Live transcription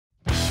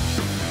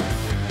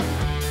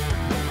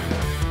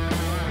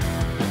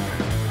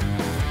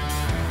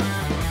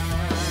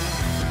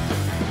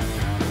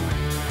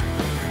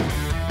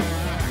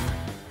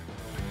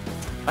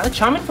trying to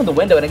charm in from the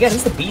window, and again,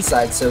 it's the B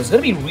side, so it's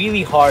going to be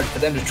really hard for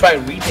them to try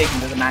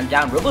retaking the man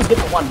down. Robo's good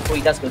for one before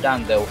he does go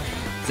down, though.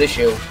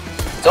 Zishu.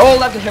 It's all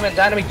left to him and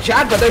Dynamic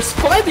Jad, but they're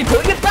slightly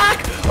pulling it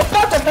back. A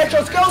bunch of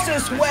headshots goes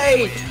his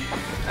way.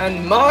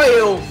 And my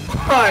oh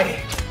my.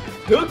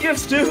 Who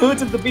gives two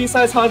hoots if the B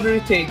side's hard to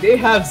retake? They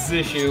have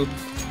Zishu.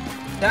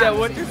 Yeah,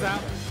 what is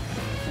that?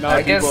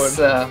 I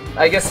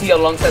guess he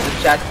alongside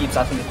the chat keeps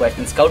asking the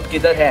question, Scout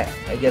kidhar hai?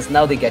 I guess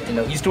now they get to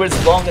know. He's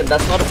towards long and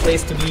that's not a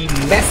place to be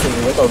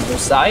messing with on both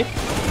sides.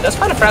 That's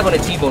find a frag on a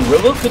T-bone.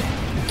 Robo could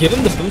give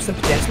him the boost and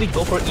potentially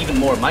go for even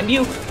more. Mind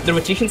you, the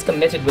rotation's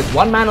committed with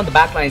one man on the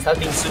backline is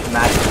being super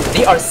mad.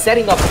 They are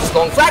setting up this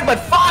long flag, but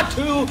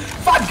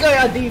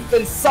Fatgaya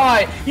defense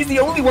side. He's the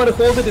only one to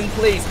hold it in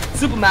place.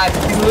 Super mad,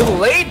 he's a little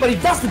late, but he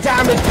does the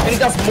damage and he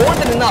does more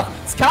than enough.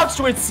 Scouts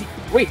towards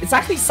wait, it's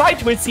actually side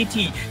towards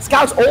CT.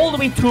 Scouts all the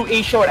way through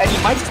A short, and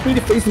he might just need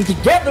to face them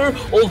together,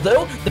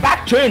 although the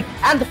back turn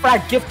and the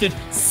frag gifted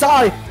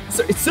side.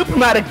 So it's super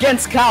mad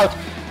against Scout.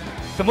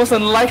 The most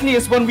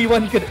unlikeliest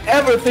 1v1 he could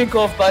ever think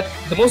of, but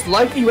the most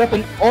likely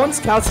weapon on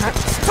Scout's hand.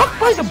 Stuck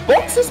by the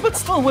boxes, but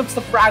still whips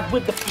the frag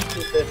with the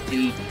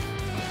P250.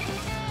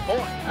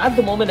 At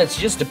the moment, it's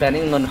just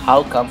depending on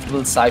how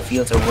comfortable Sai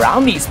feels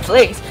around these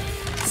plays.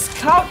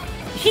 Scout,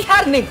 he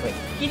had an inkling.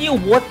 He knew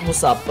what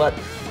was up, but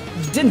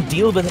didn't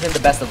deal with it in the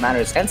best of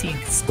manners, hence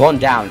he's gone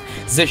down.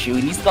 Zishu,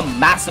 he needs to come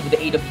massive with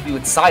the AWP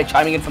with Sai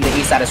chiming in from the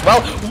A side as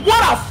well.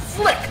 What a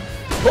flick!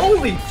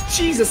 Holy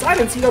Jesus, I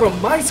didn't see that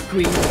on my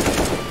screen.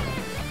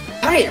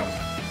 Damn!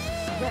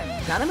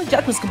 Dynamic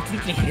Jet was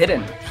completely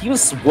hidden. He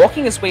was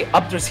walking his way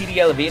up the CD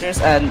elevators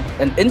and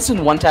an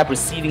instant one-tap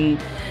receiving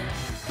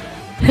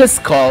his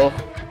call.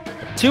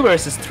 2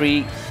 versus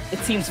 3. It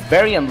seems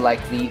very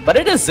unlikely, but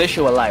it is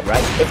Zishu alive,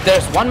 right? If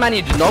there's one man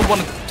you do not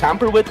want to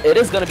tamper with, it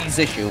is going to be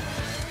Zishu.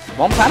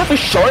 One plan of a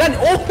short and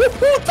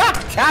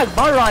that tag!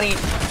 Marani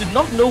did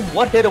not know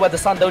what hit her at the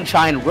sun don't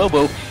shine.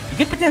 Robo, you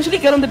could potentially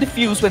get on the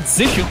defuse with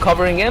Zishu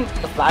covering him.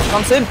 The flash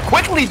comes in,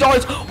 quickly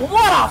dodges.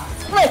 What a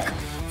flick!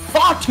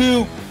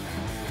 Fatu!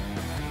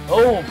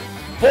 Oh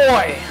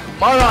boy!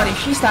 Marani,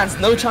 she stands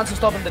no chance of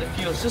stopping the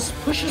defuse, just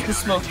pushes the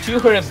smoke to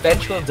her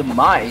eventual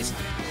demise.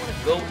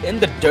 Go in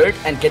the dirt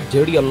and get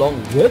dirty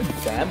along with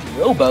them.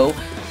 Robo,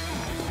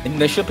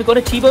 initial pick on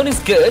a T-bone is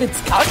good. It's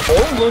Scout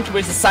all going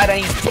towards the side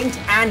and he's dinked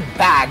and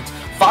bagged.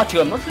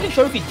 Fatu, I'm not really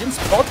sure if he didn't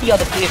spot the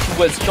other player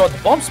who was shot. The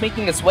bomb's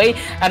making its way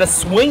and a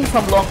swing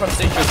from long from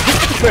Zishu.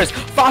 Gets the first.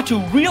 Fatu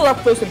real up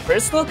close and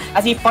personal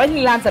as he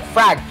finally lands that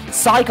frag.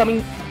 Sai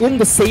coming in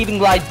the saving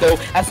light though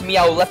as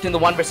Meow left in the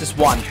 1 versus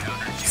 1.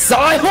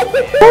 Sai!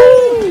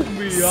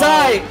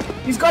 Sai!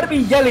 He's got to be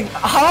yelling.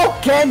 How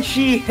can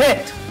she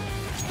hit?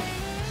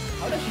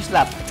 How does she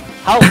slap?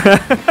 How?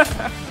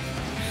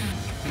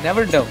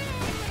 Never know.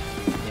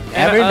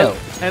 Never know.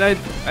 And I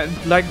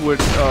like what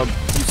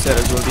you said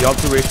as well. The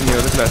observation here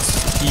is that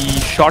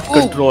the shot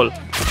control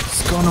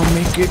is gonna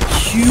make it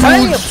huge.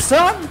 Damn,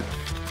 son!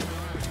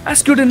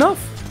 That's good enough.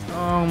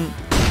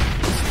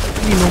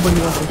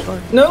 Nobody wants to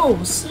start.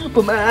 No,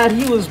 super mad.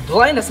 He was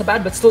blind as a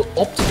bat, but still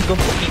opted to go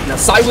for the Now,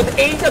 Sai with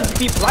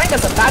AWP, blind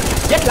as a bat.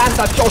 Jet lands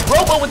that shot.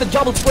 Robo with the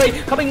double spray,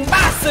 coming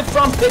massive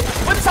from pit.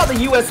 Whips out the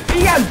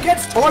USP and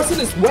gets Tarzan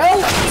as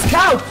well.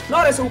 Scout,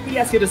 not as OP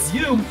as he'd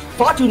assume.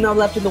 Fatu now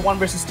left in the 1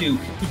 versus 2.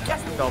 He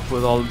gets the top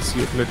with all this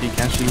utility.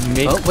 Can she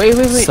make? Oh, wait.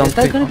 Is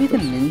that gonna be the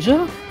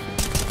ninja?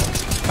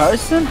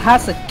 Tarzan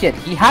has a kit.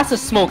 He has a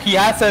smoke. He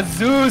has a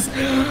Zeus.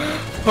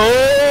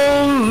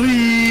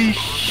 Holy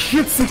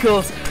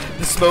shitsicles.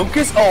 The smoke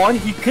is on,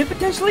 he could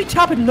potentially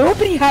tap it,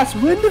 nobody has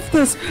wind of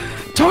this.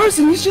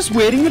 Tarzan, he's just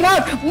waiting it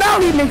out. Now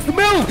he makes the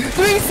move.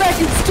 3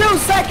 seconds, 2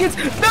 seconds,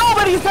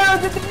 nobody's there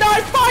to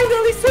deny.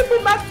 Finally,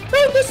 Superman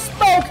through the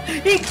smoke.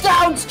 He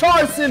downs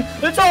Tarzan.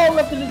 It's all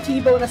left in the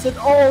T-bone as it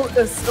all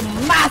is a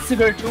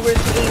massacre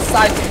towards the A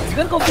side. He's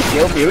gonna go for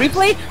kill.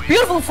 Replay.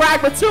 Beautiful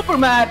frag with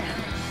Superman.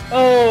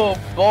 Oh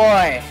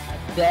boy.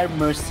 Their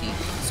mercy.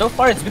 So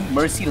far it's been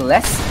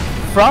merciless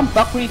from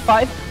Buckery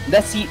 5.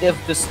 Let's see if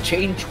this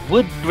change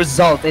would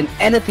result in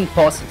anything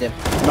positive.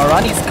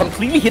 Narani is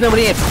completely hidden on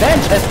the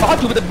bench as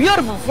Fatu with a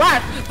beautiful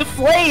flash. The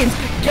flames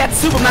get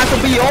Superman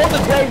to be all the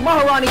grave.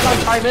 Maharani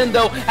can't chime in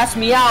though as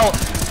Meow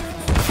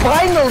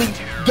finally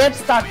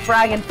gets that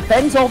frag and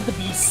fends off the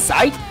B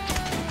side.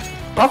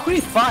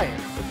 Buckery 5.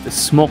 The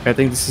smoke, I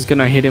think this is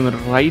gonna hit him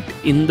right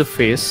in the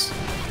face.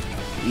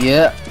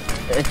 Yeah,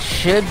 it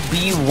should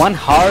be one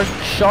hard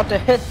shot to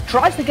hit.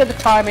 Tries to get the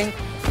timing,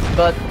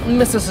 but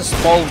misses a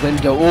small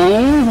window.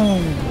 Oh,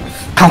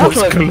 that was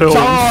close.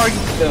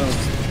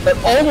 But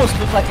almost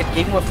looked like it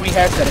gave him a free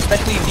haircut,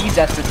 especially in these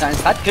desperate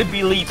times. That could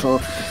be lethal.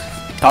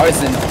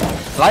 Tarzan,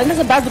 blind as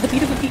a bat with the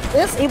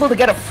P250, is able to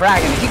get a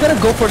frag. And if you're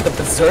gonna go for the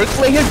berserk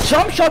play here,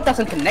 jump shot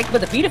doesn't connect,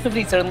 but the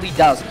P250 certainly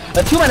does.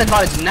 A 2-man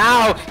advantage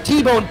now.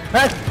 T-bone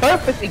has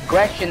perfect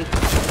aggression,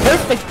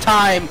 perfect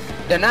time.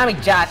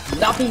 Dynamic Jet,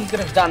 nothing he could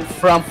have done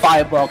from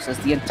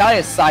fireboxes. The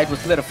entire side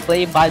was lit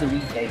aflame by the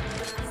retake.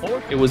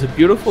 It was a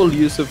beautiful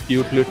use of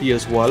utility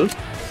as well.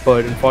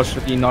 but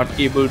unfortunately not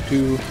able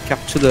to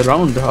capture the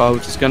round,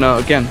 which is gonna,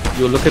 again,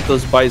 you look at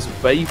those buys,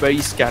 very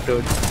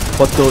scattered,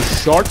 but the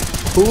short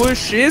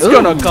push is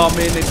gonna come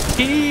in. It's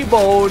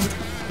T-Bone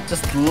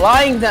just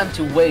lying them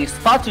to waste.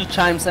 Fatu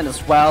chimes in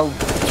as well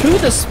through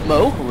the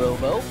smoke.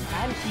 Robo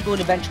and T-Bone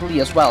eventually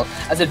as well,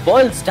 as it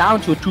boils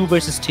down to a 2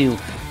 versus 2.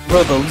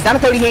 Robo, he's down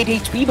to 38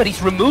 HP, but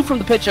he's removed from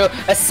the picture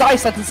as Sai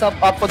sets himself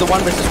up for the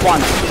 1 versus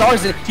 1.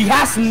 Tarzan, he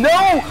has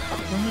no...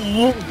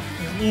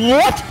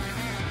 What?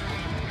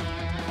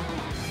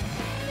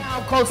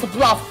 Now calls the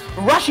bluff,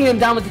 rushing him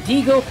down with the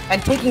Deagle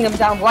and taking him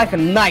down like a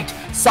knight.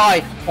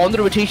 Sai on the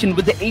rotation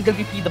with the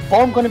AWP, the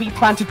bomb gonna be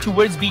planted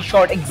towards B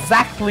short,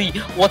 exactly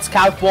what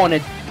Scout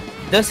wanted.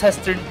 This has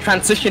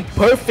transitioned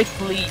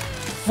perfectly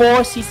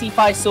for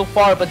CC5 so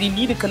far, but they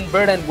need to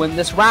convert and win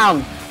this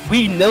round.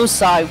 We know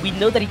Sai, we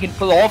know that he can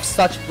pull off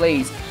such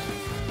plays.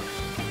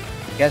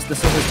 Guess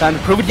this is his time to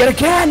prove it yet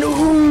again.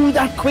 Ooh,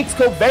 that quick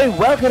scope very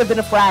well could have been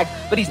a frag,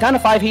 but he's down to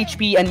 5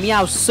 HP and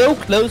Meow so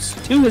close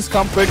to his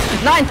comfort.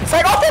 9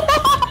 side.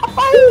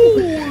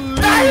 Oh,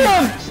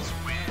 damn!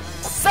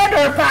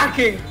 Center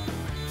packing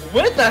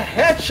with a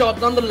headshot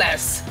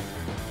nonetheless.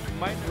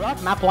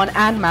 Brought map 1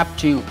 and map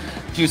 2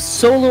 to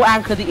solo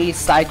anchor the A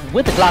side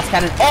with the glass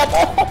cannon.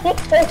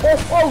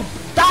 Oh,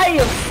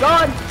 damn,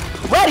 son!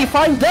 Where do you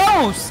find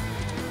those?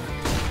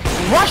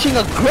 Rushing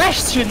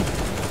aggression,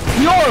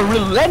 pure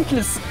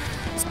relentless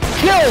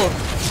skill,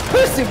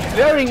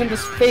 persevering in the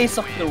face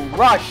of the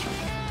rush.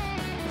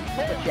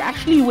 But she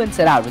actually wins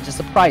it out, which is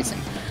surprising.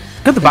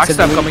 Got the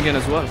backstab coming in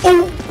as well.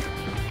 Oh!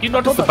 You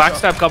notice the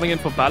backstab coming in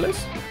for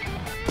Palace?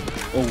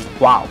 Oh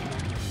wow.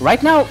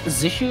 Right now,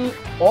 Zishu,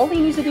 all he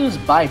needs to do is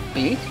buy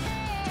bait.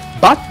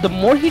 But the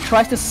more he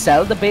tries to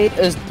sell the bait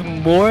is the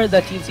more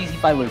that Team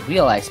CC5 will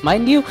realize.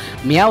 Mind you,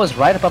 Meow is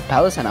right above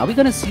Palace, and are we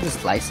gonna see the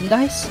slice and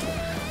dice?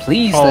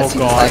 Please, let's see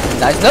the slice and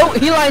dice. No,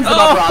 he lines them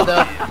up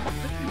rather.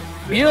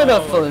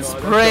 Beautiful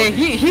spray.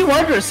 He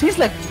wonders. He's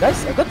like,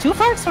 guys, I got 2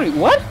 frags? Sorry,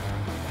 what?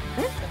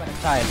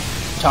 Time.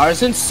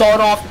 Tarzan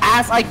sawed off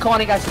as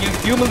iconic as you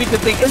humanly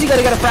could think. Is he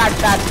gonna get a frag,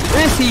 chat?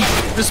 Is he?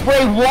 The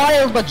spray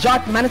wild, but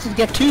Jot managed to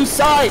get 2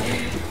 side.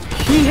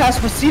 He has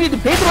proceeded to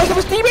pay the rest of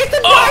his teammates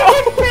and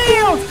it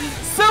fails!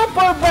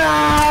 Super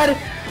bad!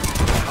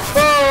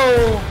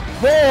 Oh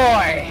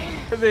boy!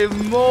 They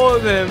mow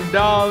them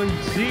down.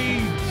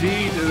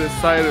 GG to the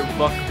side of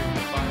Buck.